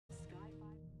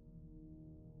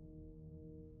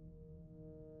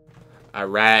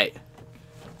Alright.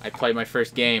 I played my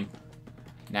first game.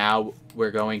 Now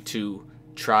we're going to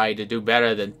try to do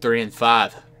better than 3 and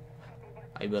 5.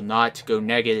 I will not go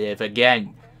negative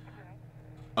again.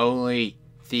 Only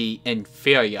the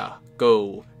inferior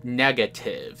go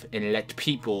negative and let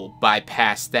people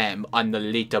bypass them on the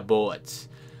leaderboards.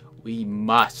 We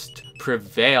must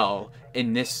prevail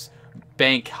in this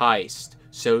bank heist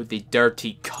so the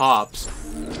dirty cops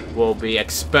will be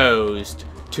exposed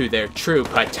to their true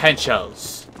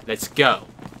potentials. Let's go.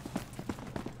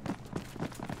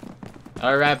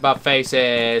 Alright, butt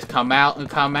faces, come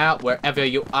out wherever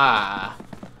you are.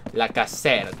 Like I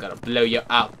said, I'm gonna blow you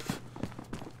up,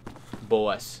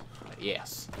 boys.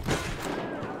 Yes.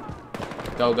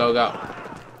 Go, go, go.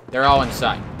 They're all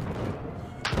inside.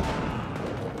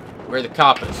 Where the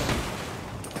coppers?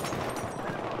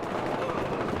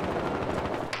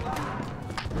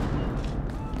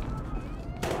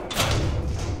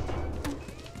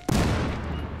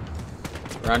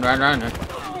 Run, run, run.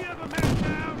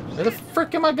 Where the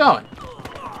frick am I going?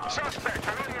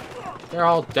 They're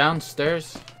all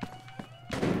downstairs.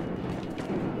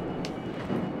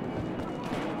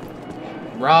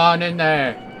 Run in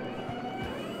there.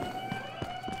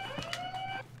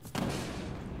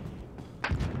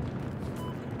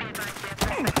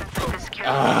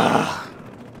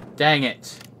 Dang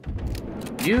it.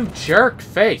 You jerk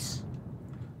face.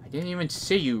 I didn't even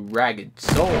see you, ragged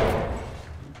soul.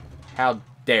 How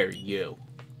dare you?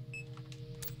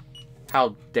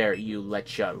 How dare you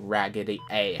let your raggedy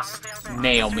ass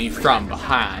nail me from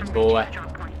behind, boy?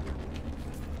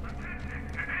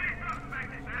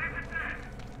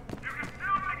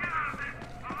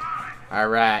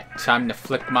 Alright, time to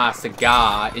flick my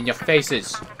cigar in your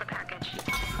faces.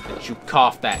 Let you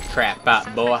cough that crap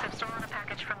out, boy.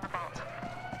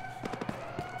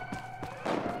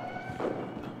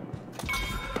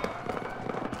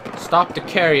 Stop the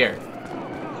carrier.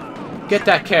 Get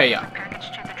that carrier.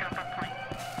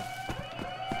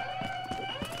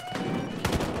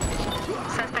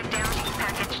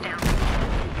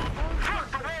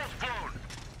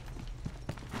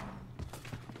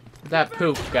 Where'd that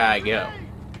poop guy go?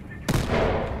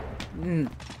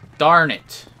 Darn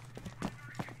it.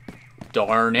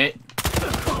 Darn it.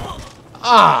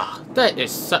 Ah, that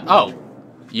is so... Oh.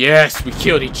 Yes, we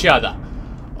killed each other.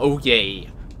 Oh, yeah.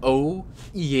 Oh,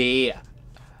 yeah.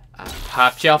 I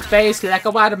popped your face like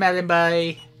a watermelon,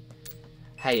 boy.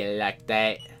 How you like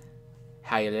that?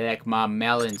 How you like my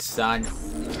melon, son?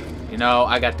 You know,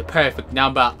 I got the perfect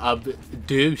number of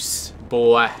deuce,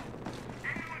 boy.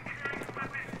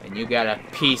 And you got a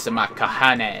piece of my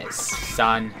cojones,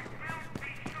 son.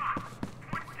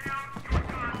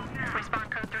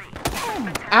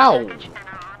 Ow!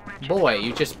 Boy,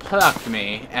 you just plucked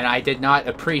me, and I did not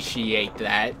appreciate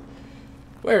that.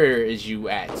 Where is you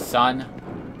at, son?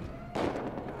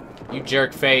 You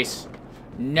jerk face.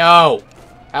 No!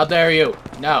 How dare you?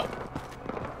 No.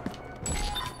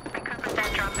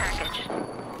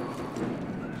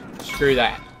 Screw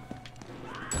that.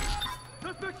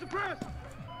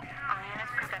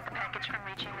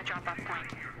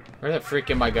 Where the freak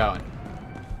am I going?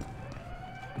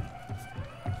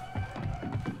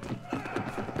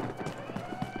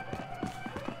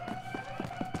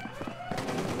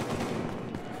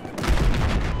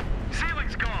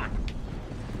 Ceiling's gone.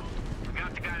 We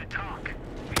got the guy to talk.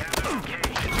 We have the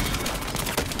location.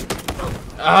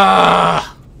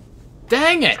 Ah!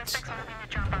 Dang it!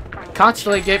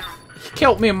 Constantly he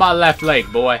killed me in my left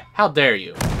leg, boy. How dare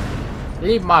you?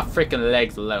 Leave my freaking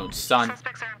legs alone, son.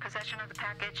 Suspects are in possession of the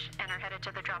package and are headed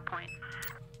to the drop point.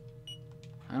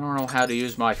 I don't know how to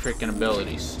use my freaking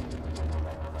abilities.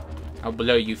 I'll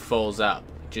blow you fools up.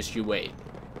 Just you wait.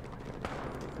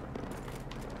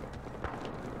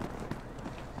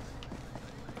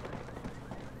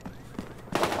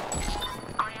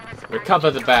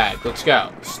 Recover the bag. Let's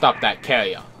go. Stop that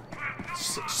carrier.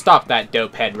 Stop that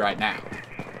dope head right now.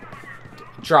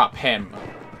 Drop him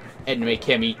and make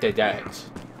him eat the dirt.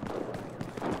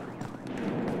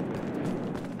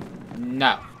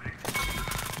 No.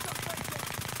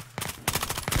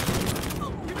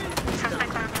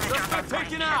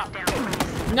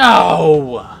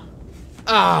 No!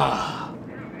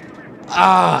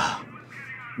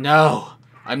 No!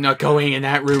 I'm not going in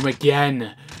that room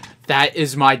again. That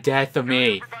is my death of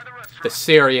me. The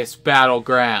serious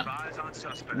battleground.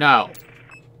 No.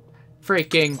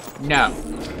 Freaking no.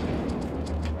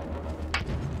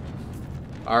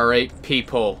 Alright,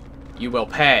 people. You will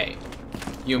pay.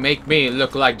 You make me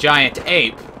look like giant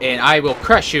ape, and I will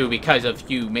crush you because of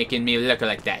you making me look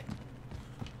like that.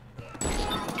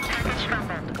 Package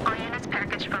fumbled. All units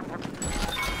package fumbled.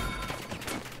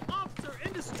 Officer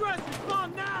in distress.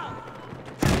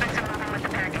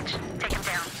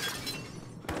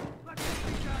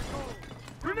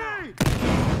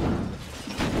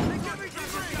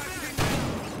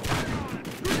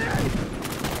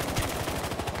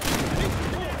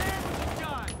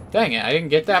 Dang it, I didn't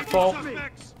get that full.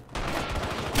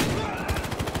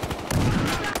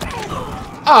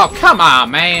 Oh, come on,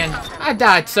 man. I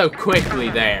died so quickly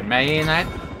there, man.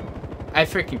 I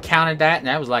freaking counted that, and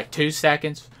that was like 2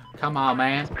 seconds. Come on,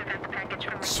 man.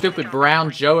 Stupid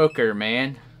brown joker,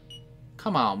 man.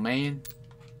 Come on, man.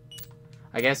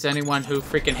 I guess anyone who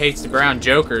freaking hates the brown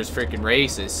joker is freaking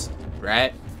racist,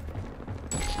 right?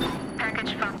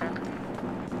 Package fumbled.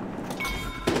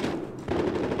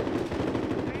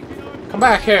 Come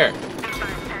back here.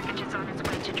 Package is on its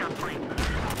way to drop point.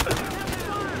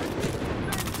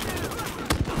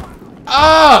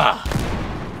 Ah!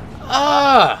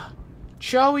 Ah!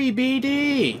 Joey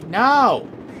BD! No!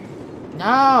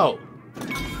 No!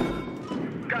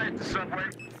 Guy at the subway.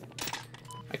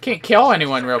 I can't kill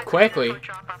anyone real quickly.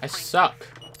 I suck.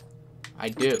 I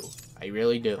do. I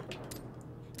really do.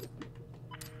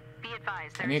 Be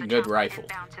advised, I need a good rifle.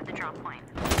 To the drop point.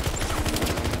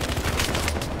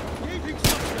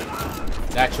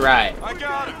 That's right. I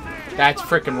got him. That's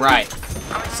freaking right.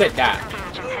 Sit down.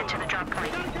 Engage and head to the drop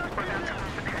point. We're about to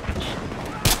lose the package.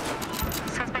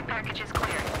 Suspect package is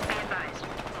clear. Be advised.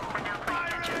 We're now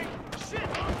paying attention.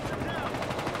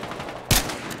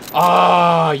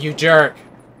 Oh, you jerk.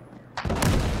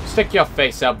 Stick your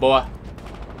face up, boy.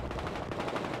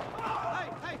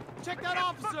 Hey, check that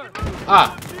officer!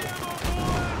 Ah.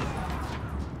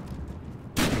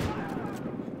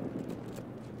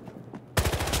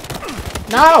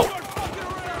 No!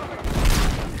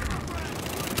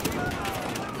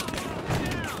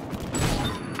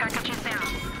 Package is down.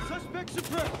 Suspect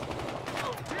suppressed!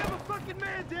 We have a fucking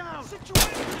man down!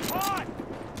 Situation is hot!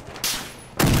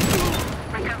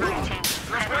 Recovery team.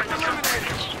 Head for the drop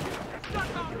package.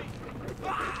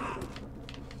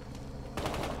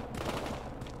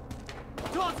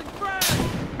 Tossing frag!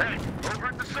 Hey, over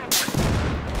at the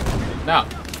subway. No.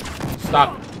 Stop.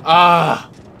 Ah.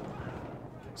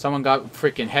 Someone got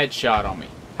freaking headshot on me.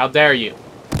 How dare you?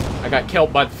 I got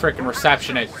killed by the freaking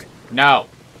receptionist. No.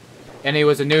 And he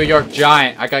was a New York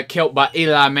Giant. I got killed by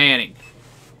Eli Manning.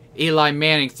 Eli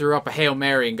Manning threw up a Hail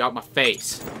Mary and got my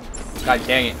face. God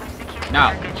dang it.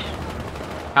 No.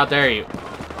 How dare you?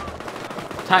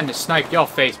 Time to snipe your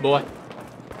face, boy.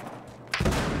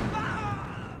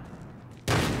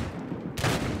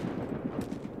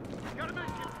 Got a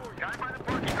mission for you. Guy by the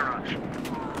parking garage.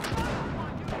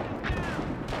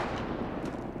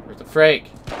 Where's the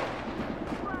freak?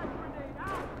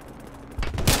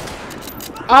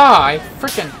 Ah, I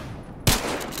freaking...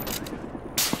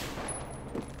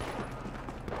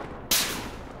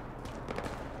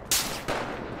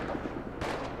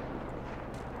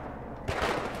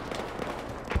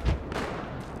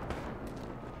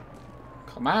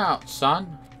 Come out,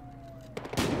 son.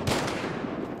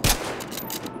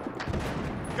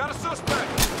 Got a suspect.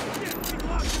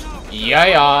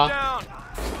 Yeah. Down.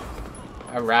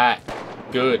 Alright.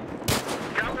 Good.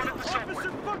 Got one at the subway.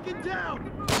 Officer fucking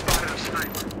down! Spotted a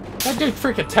sniper. That dude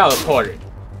freaking teleported.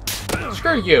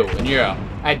 Screw you and your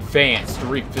advanced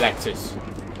reflexes.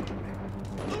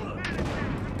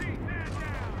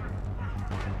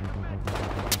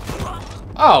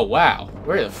 Oh, wow.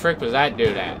 Where the frick was that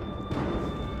dude at?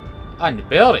 On the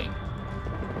building.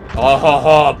 Oh, ho,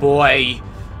 ho, boy.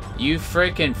 You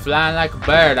freaking flying like a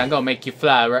bird. I'm gonna make you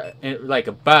fly like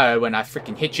a bird when I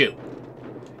freaking hit you.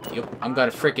 Yep, I'm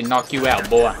gonna freaking knock you out,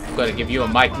 boy. I'm gonna give you a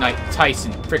Mike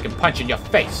Tyson freaking punch in your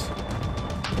face.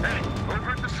 Hey,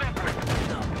 over at the subway.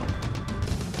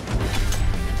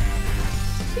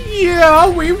 Yeah,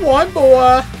 we won,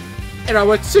 boy. And I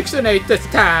went 6 and 8 this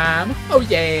time. Oh,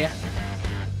 yeah.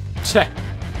 Cheh.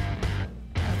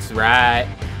 That's right.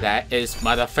 That is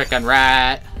motherfucking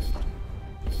right.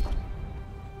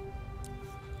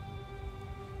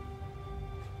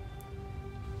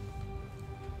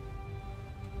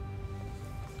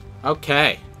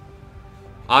 Okay.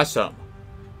 Awesome.